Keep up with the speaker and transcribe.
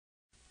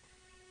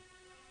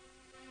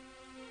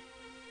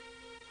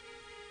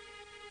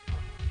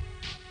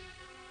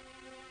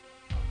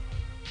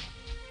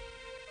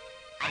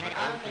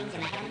things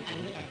in heaven and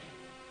in earth.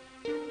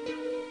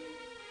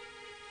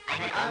 I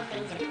heard all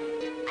things in,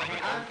 I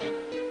heard all things.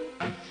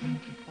 I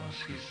think it was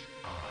his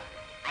eye.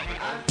 I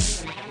heard all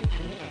things in heaven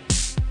and in earth.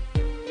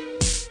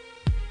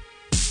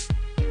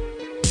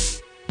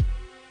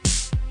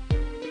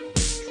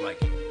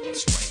 Striking,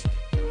 unstrained.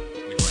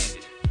 We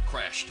landed,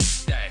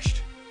 crashed,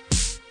 dashed.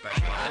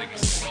 Bashed my head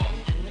against the wall.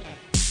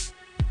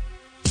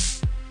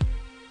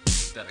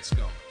 Synthetic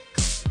scum,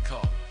 comes to the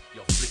car.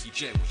 Yo, Flicky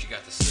J, what you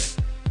got to say?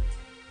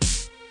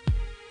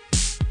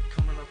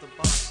 Coming out the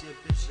box, yeah,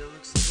 bitch, that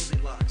looks like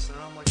Goldilocks. And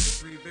I'm like the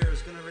three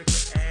bears, gonna rape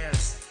her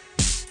ass.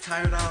 Tie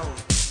her down,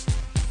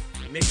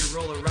 make her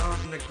roll around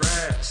in the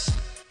grass.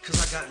 Cause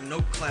I got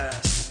no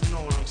class, you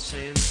know what I'm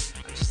saying?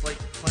 I just like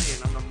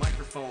playing on the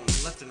microphone,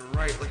 left and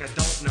right, like I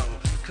don't know.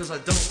 Cause I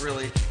don't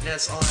really, and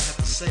that's all I have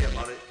to say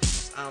about it.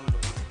 I'm the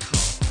one to call.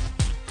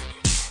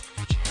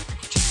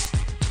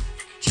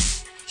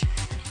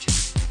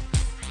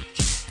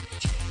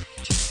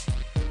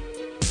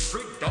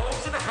 Freak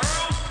dogs in the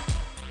house!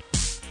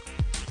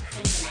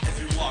 As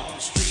we walk the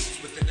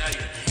streets with an iron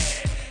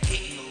hand,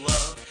 hating the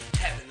love,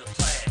 having the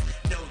plan,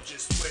 know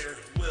just where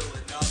to will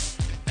it up.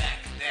 And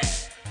back in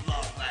that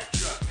long black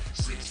truck,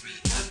 6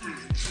 feet under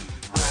into the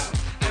ground.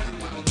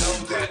 Everyone will know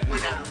that we're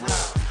not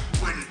around.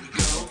 Where did we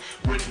go?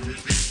 Where did we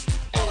be?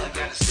 All I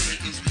gotta say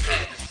is we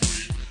had to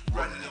flee,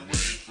 running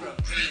away from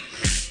pain and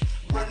hate,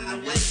 running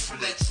away from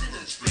that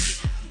sinner's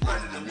fate,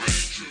 running away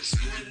just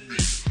you and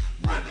me,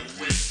 running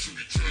away to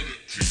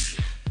eternity.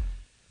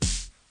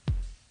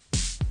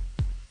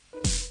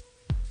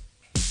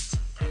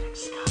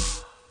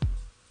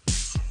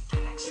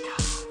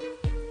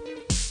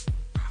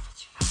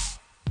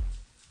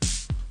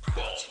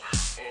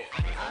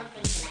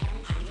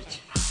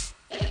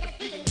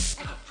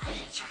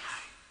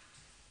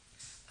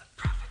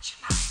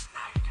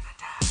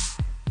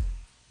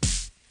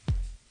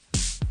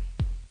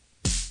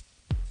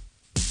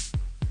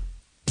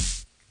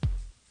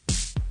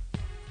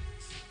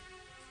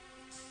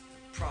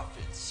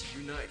 Prophets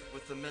unite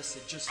with a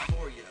message just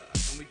for ya.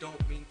 And we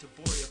don't mean to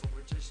bore ya, but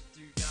we're just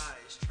two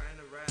guys trying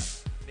to rap,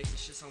 making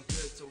shit sound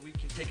good so we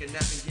can take a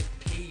nap and get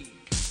paid.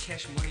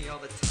 Cash money all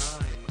the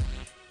time.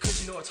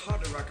 Cause you know it's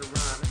hard to rock a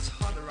rhyme, it's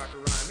hard to rock a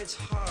rhyme, it's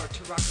hard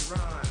to rock a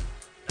rhyme.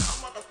 Now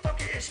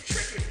motherfucker, it's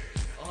tricky.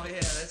 Oh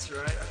yeah, that's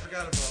right, I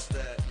forgot about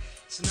that.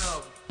 So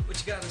now, what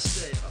you gotta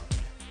say?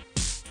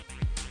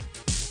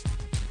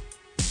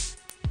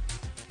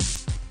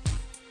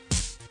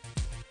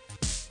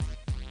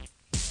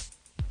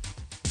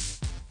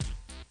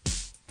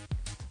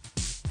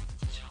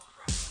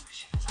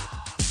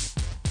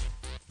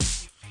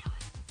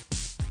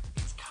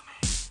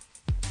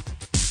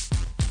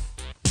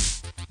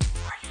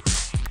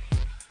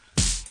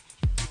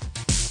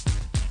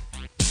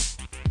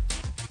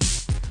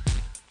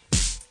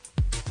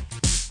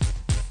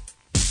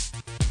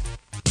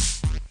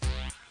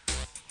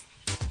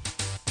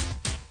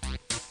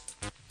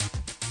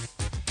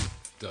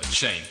 The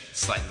chain,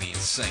 slightly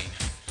insane.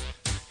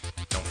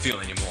 Don't feel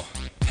any more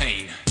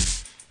pain.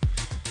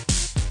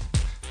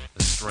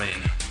 The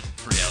strain,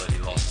 reality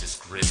lost its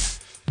grip.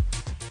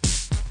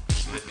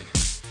 Slipping,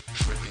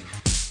 tripping.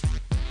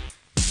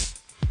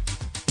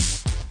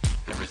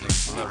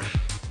 Everything's blurry.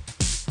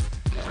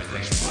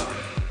 Everything's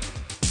blurry.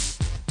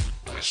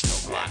 There's no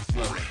black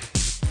flurry.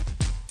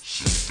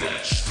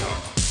 Synthetic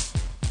scum.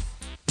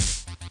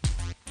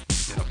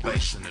 In a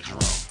bass in the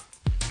drum.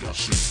 You'll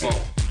see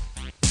fall.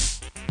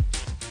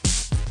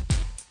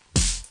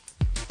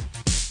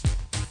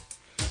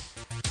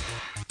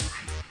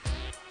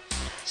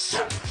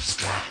 Summer's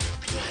got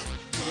blood,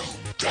 moon,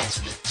 that's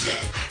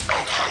legit.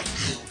 And I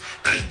knew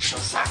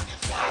angels on the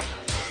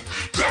violin,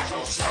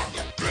 devils on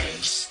the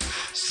bass.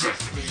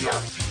 Symphony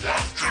of the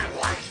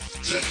afterlife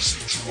takes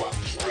you to a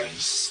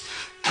place.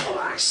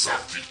 Chorus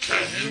of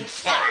decaying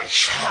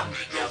flesh,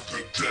 humming of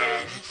the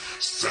dead,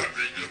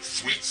 sending its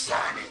sweet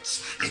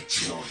sonnets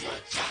until your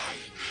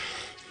dying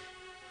head.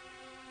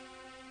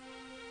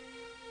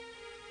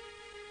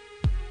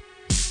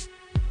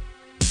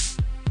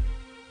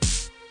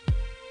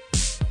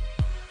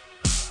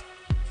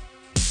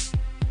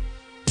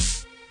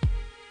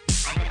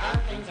 I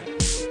think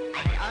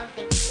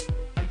it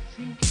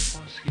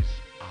was his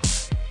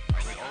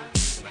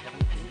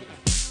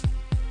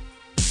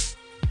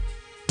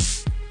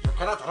You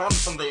cannot run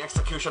from the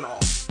executioner.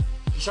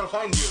 He shall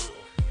find you.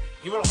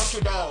 He will hunt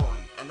you down,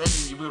 and then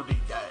you will be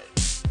dead.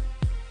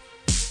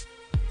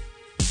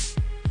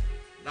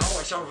 Now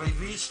I shall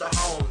release the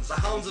hounds. The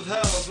hounds of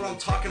hell is what I'm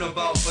talking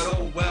about, but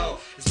oh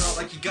well. It's not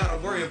like you gotta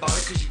worry about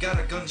it, cause you got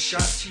a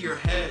gunshot to your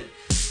head.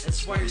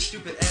 That's why your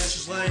stupid ass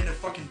is lying there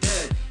fucking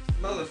dead.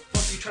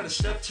 Motherfucker, you trying to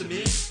step to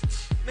me?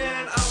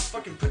 Man, I'll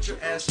fucking put your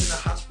ass in the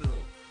hospital.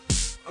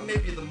 Or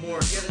maybe the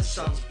morgue. Yeah, that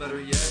sounds better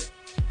yet.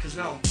 Cause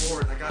now I'm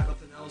bored and I got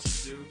nothing else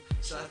to do.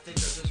 So I think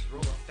I'll just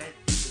roll a fat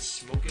dude and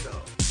smoke it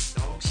up.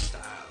 Dog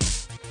style.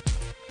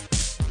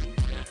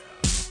 Yeah.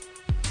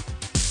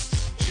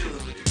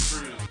 Chillin' with the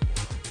crew,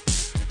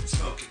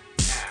 smoking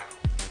down,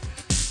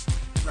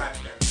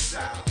 rapping their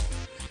sound,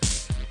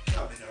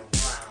 coming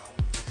around,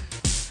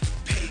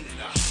 pain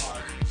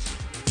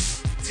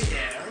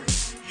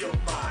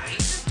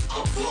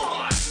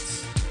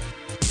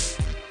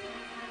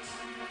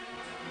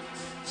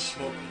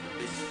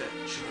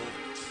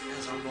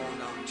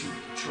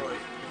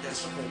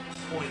That's the whole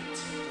point.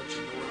 Don't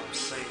you know what I'm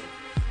saying?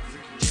 I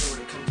freaking jail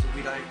when it comes to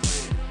weed, I ain't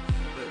playing.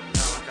 But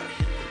now I gotta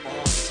hit the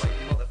bong. It's like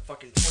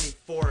motherfucking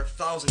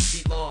 24,000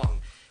 feet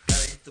long.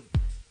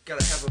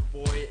 Gotta have a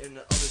boy in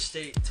the other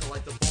state to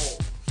light the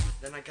bulb.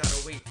 Then I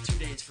gotta wait 2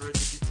 days for it to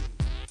get to me.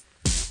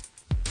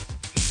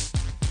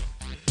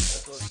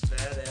 That goes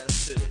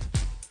badass to it.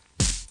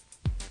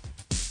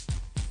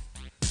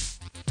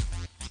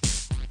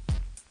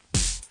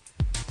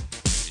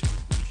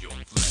 Your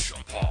flesh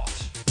apart.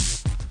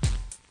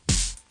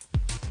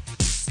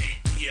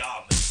 St.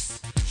 Thomas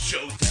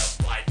showed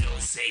up why no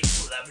saint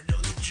will ever know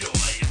the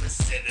joy of a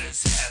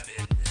sinner's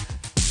heaven.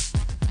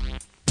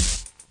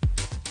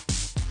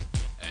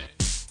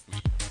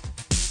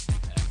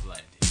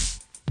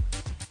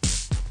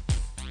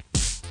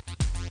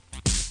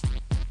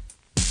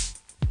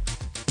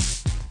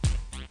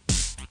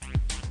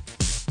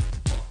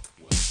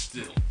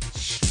 Still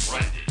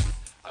stranded.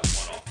 I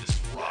want off this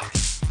rock.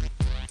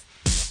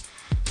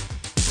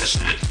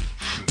 Listen it.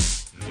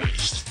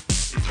 Waste.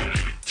 It don't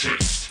even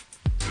taste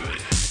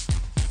good.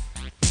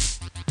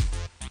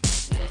 Not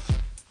worth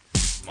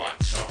my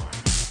time.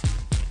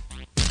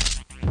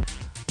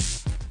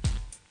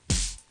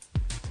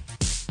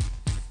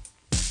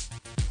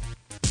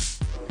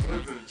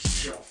 Rivers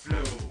shall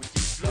flow with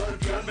your blood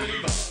beyond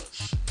rivers.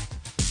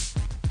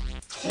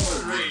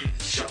 Torrent rain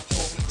shall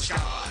fall from the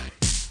sky.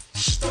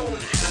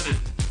 Stolen heaven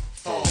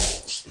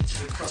falls into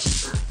the crust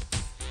of earth.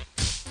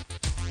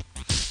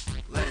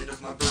 Land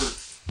of my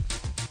birth,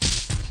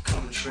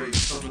 coming straight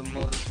from the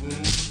mother's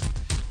womb,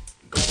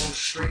 going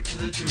straight to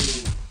the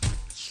tomb.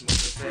 Smoke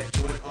the fat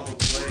joint all the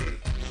way,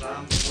 'cause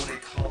I'm the one they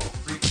call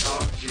Freak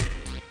Dog J.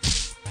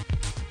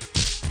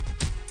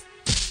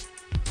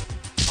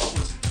 I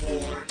wasn't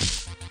born,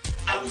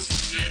 I was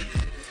created.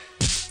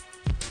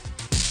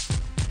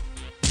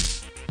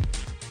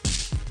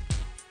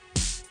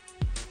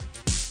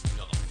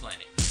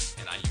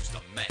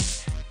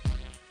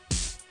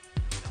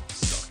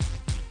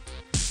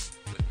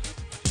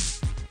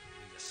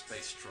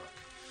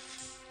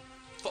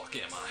 Fuck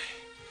am I?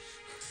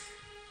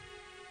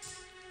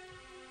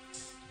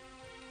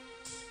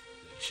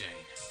 The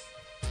chain.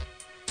 I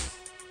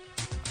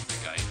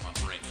think I ate my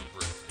brain for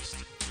breakfast.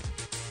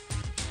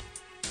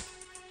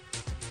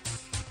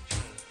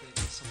 Trying to think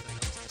of something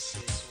else to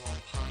say, so I'm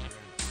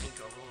pondering. I think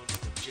I'll roll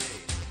another J.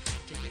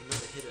 Take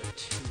another hit or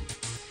two,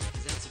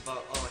 'cause that's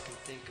about all I can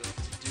think of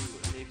to do.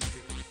 And maybe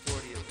drink a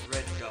 40 of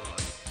Red Dog.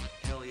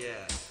 Hell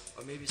yeah.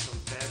 Or maybe some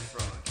Bad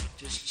Frog.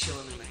 Just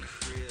chilling in the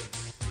crib,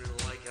 real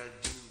like I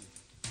do.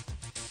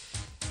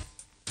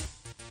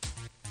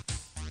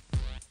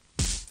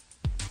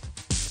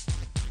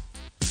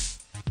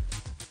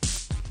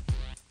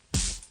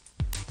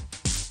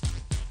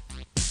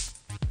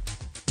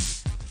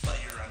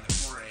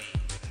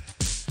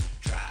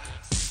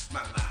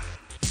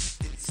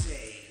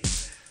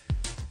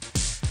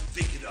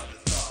 Thinking of the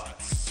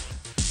thoughts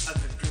of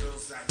the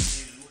girls I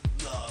knew,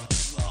 love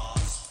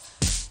lost.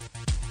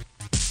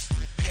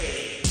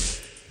 Pain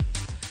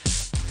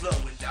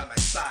flowing down my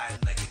spine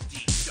like a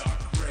deep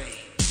dark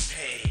rain.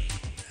 Pain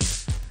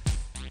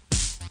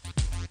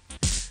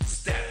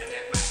stabbing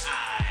at my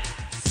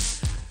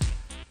eyes,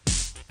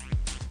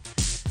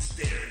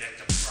 staring at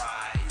the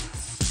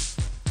prize.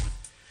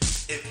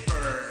 It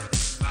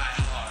burns my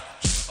heart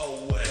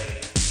away.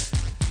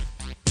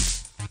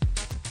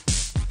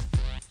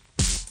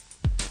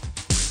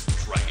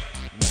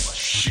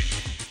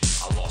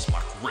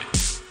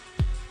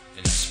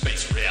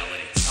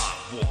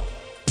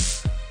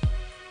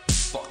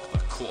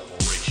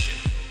 Corporation.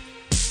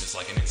 It's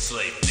like an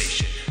enslaved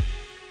nation.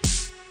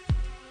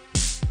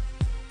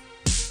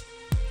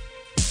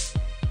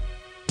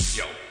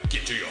 Yo,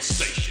 get to your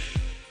station.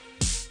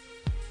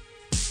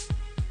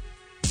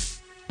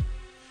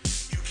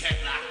 You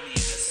can't lock me in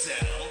a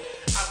cell.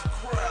 I'm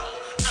Krell.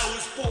 I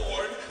was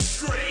born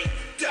straight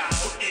down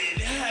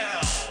in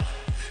hell.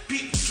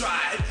 People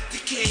tried to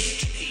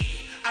cage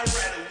me. I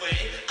ran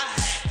away. I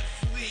had to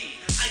flee.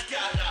 I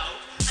got out,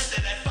 and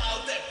then I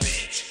found that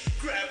bitch.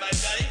 Grabbed my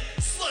knife,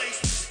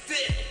 sliced his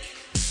dick.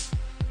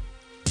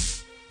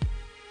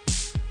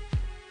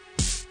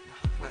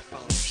 My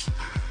fellows.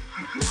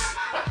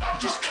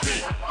 Just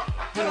kidding.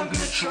 But I'm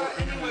gonna try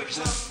anyway, 'cause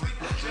I'm Freak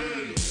Dog J.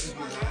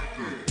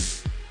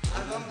 I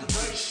love the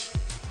dice.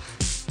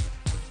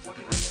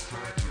 Fucking ice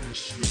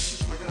crackers. This is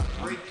where I gotta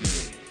break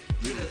in.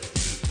 Get a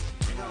thief.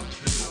 And I'll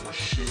take all my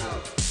shit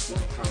out.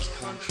 Walk across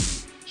country.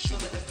 So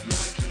the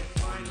FBI can't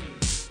find me.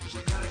 'Cause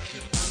I gotta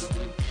keep on the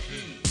low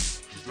key.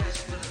 'Cause that's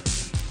what I do.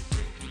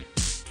 Freaky.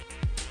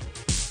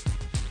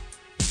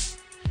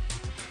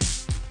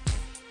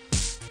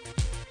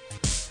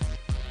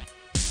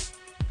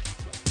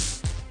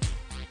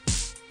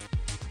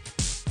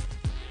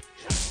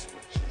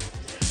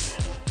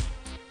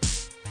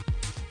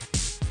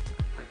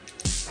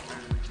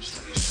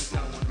 Sit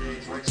down one day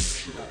and write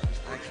some shit up.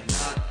 I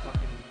cannot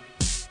fucking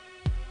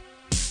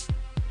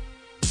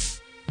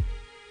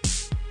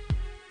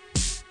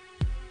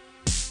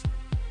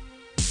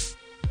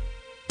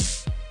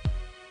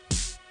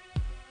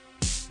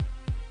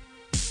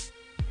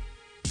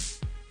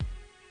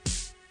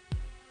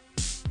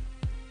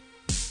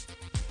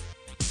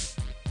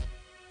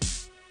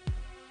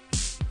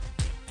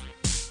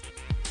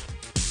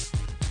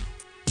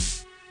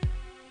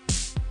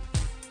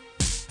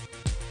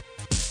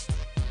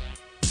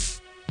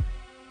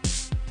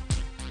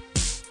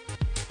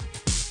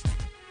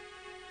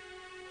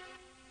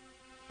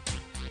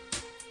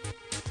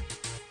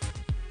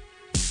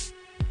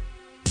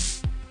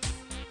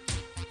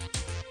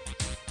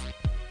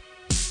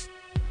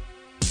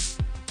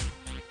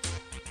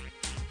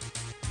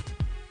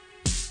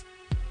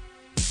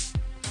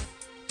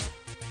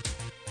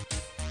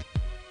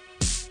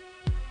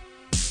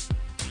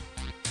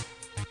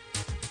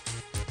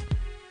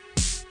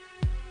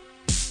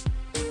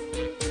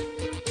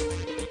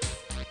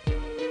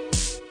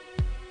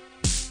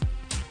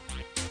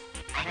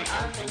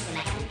are things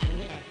that